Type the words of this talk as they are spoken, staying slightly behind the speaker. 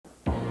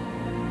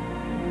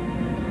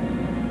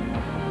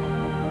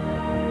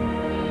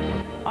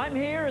I'm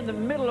here in the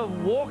middle of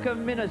Walker,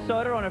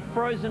 Minnesota on a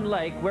frozen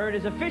lake where it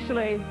is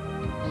officially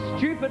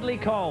stupidly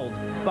cold.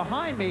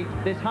 Behind me,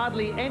 there's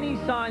hardly any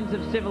signs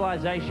of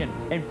civilization.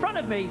 In front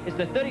of me is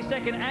the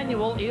 32nd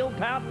annual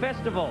EelPout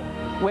Festival,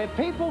 where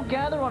people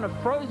gather on a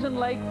frozen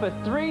lake for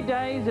 3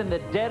 days in the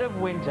dead of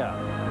winter.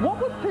 What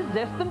would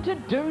possess them to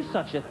do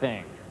such a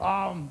thing?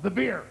 The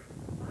beer.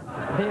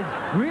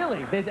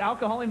 There's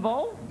alcohol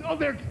involved? Oh,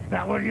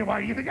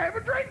 why do you think I have a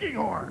drinking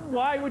horn?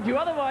 Why would you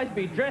otherwise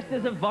be dressed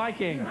as a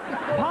Viking?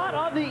 Part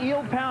of the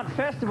EelPout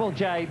Festival,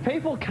 Jay,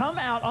 people come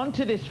out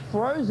onto this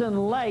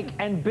frozen lake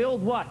and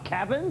build what?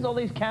 Cabins? All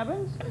these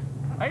cabins?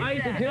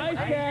 Ice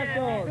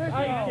castles.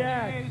 Ice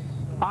jacks.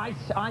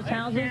 Ice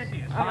houses?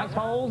 Ice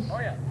holes? Oh,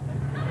 yeah.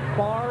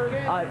 Bars?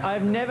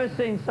 I've never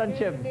seen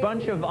such a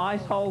bunch of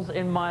ice holes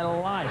in my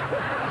life.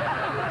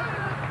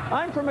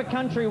 I'm from a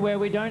country where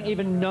we don't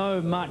even know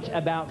much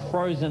about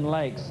frozen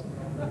lakes.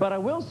 But I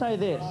will say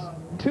this,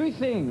 2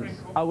 things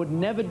I would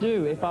never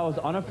do if I was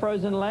on a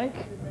frozen lake: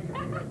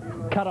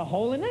 cut a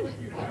hole in it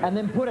and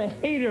then put a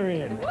heater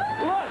in.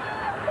 Look!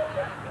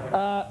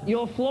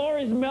 Your floor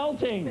is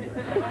melting.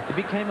 It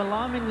became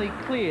alarmingly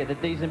clear that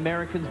these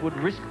Americans would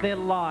risk their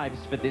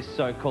lives for this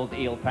so-called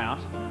EelPout.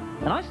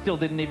 And I still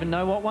didn't even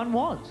know what one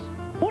was.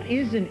 What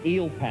is an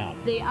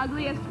EelPout? The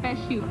ugliest fish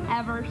you've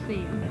ever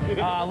seen.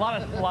 A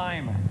lot of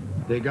slime.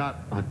 They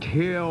got a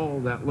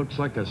tail that looks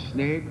like a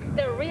snake.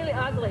 They're really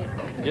ugly.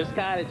 Just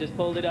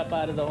pulled it up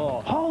out of the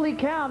hole. Holy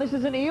cow, this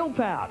is an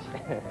EelPout.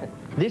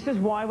 This is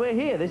why we're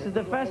here. This is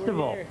the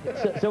festival.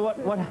 So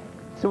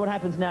what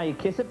happens now? You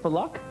kiss it for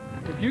luck?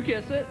 If you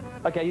kiss it.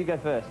 Okay, you go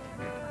first.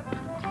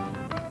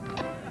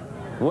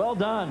 Well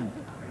done.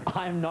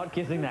 I am not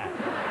kissing that.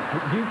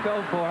 You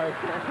fell for it.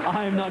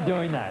 I am not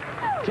doing that.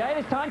 Jade,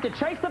 it's time to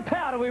chase the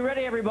pout. Are we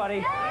ready,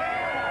 everybody?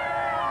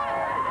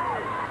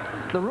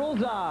 The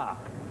rules are,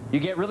 you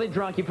get really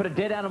drunk, you put a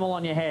dead animal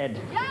on your head.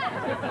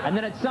 And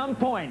then at some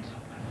point,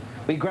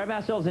 we grab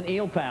ourselves an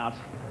EelPout,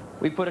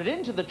 we put it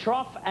into the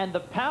trough, and the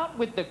pout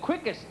with the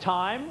quickest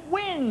time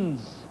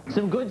wins.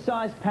 Some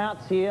good-sized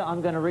pouts here.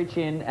 I'm going to reach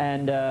in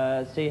and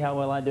see how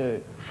well I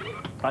do.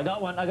 I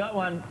got one.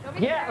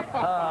 Yeah!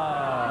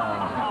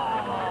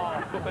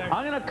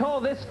 I'm going to call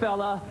this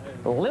fella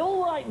Lil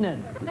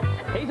Lightning.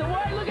 He's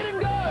away. Look at him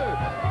go!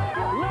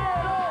 Little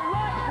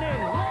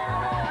Lightning!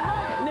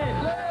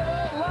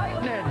 Little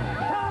Lightning!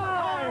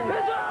 Time!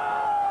 Let's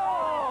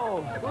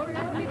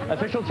go!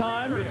 Official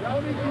time?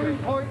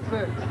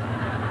 23.6.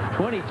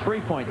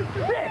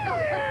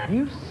 23.6!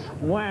 You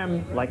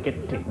swam like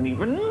it didn't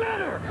even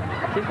matter!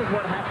 This is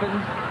what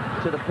happens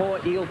to the poor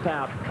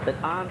EelPout that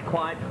aren't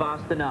quite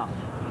fast enough.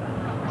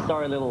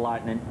 Sorry, Little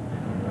Lightning.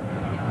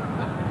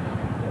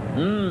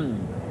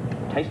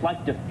 Tastes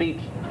like defeat.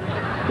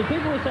 To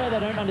people who say they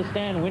don't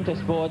understand winter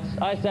sports,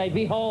 I say,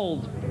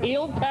 behold,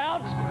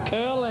 EelPout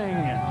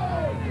curling.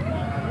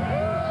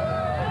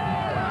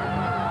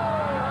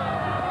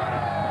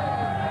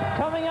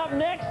 Coming up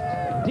next,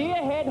 deer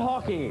head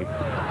hockey.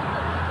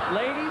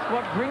 Ladies,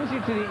 what brings you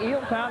to the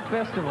EelPout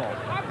Festival?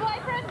 Our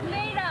boyfriends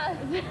made us.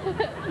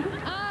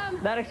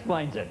 That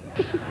explains it.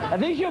 Are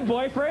these your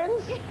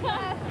boyfriends? Is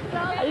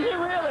it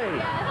really?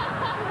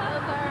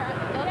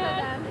 Those are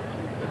them.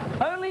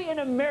 Only in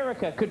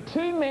America could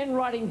 2 men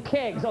riding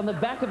kegs on the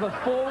back of a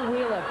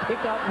 4-wheeler pick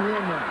up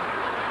women.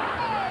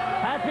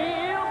 Happy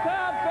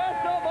EelPout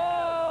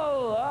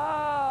Festival!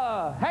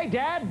 Hey,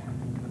 Dad.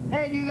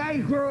 Hey, do you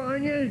guys grow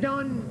onions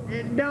down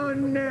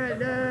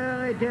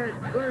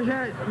where's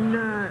that, in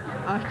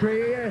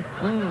Australia?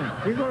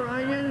 You grow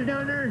onions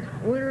down there?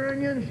 Winter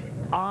onions?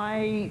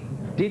 I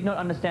did not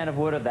understand a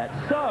word of that.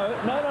 So,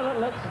 no,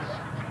 let's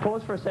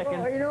pause for a second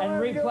and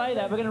replay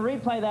that. We're going to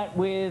replay that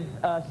with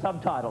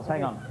subtitles.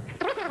 Hang on.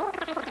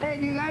 Hey,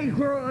 do you guys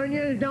grow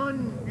onions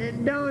down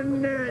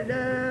where's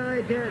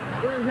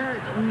that,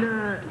 in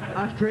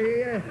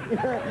Australia?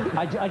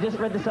 I just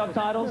read the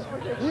subtitles.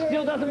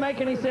 Still doesn't make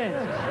any sense.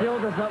 Still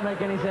does not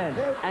make any sense.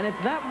 And if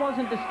that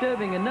wasn't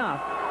disturbing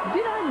enough,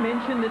 did I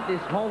mention that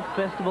this whole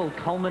festival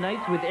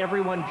culminates with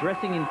everyone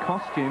dressing in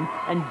costume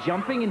and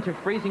jumping into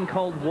freezing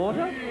cold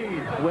water?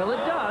 Well, it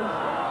does.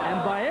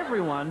 And by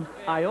everyone,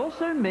 I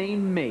also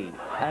mean me.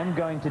 I'm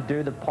going to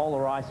do the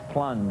polar ice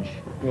plunge.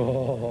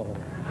 Oh.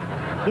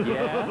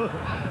 Yeah?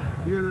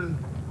 You're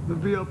the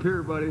be up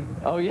here, buddy.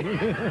 Oh, yeah?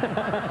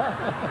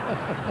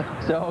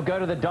 So I'll go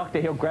to the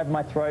doctor, he'll grab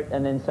my throat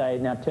and then say,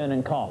 now turn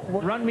and cough.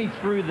 Run me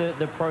through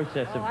the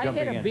process of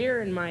jumping in. I hit a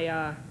beer in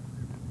my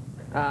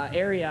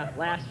area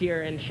last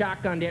year and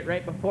shotgunned it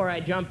right before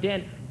I jumped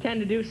in. Tend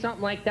to do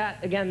something like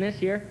that again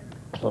this year.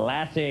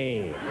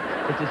 Classy.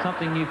 This is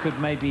something you could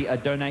maybe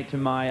donate to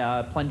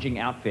my plunging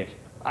outfit.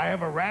 I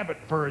have a rabbit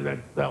fur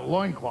that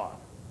loincloth.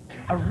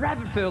 A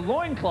rabbit fur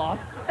loincloth?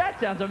 That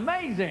sounds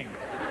amazing.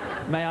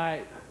 May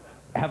I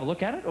have a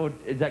look at it, or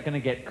is that going to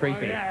get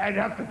creepy? Yeah, I'd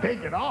have to take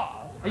it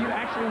off. Are you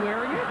actually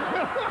wearing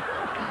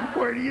it?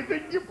 Where do you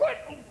think you put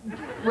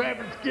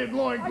rabbit skin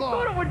loincloth?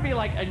 I thought it would be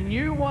like a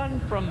new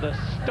one from the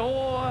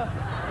store.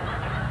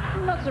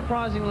 Not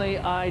surprisingly,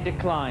 I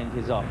declined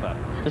his offer.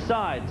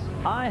 Besides,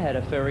 I had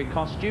a furry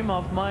costume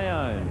of my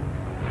own.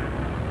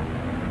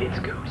 It's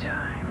go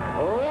time.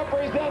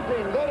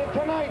 Representing the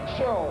Tonight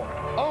Show,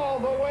 all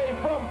the way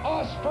from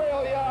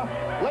Australia,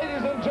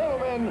 ladies and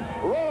gentlemen,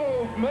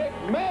 Rove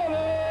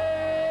McManus!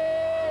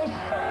 This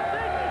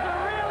is a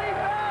really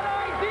bad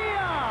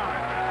idea!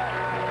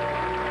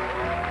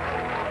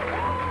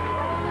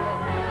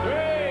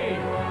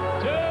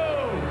 3,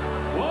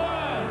 2,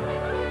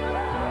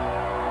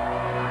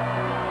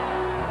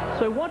 1.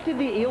 So what did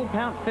the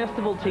EelPout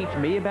Festival teach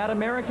me about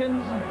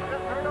Americans?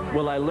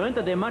 Well, I learned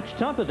that they're much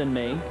tougher than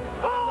me.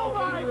 Oh,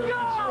 my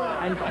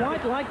God! And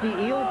quite like the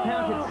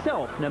EelPout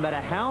itself, no matter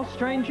how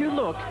strange you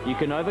look, you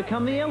can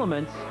overcome the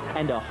elements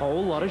and a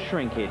whole lot of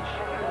shrinkage.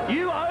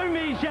 You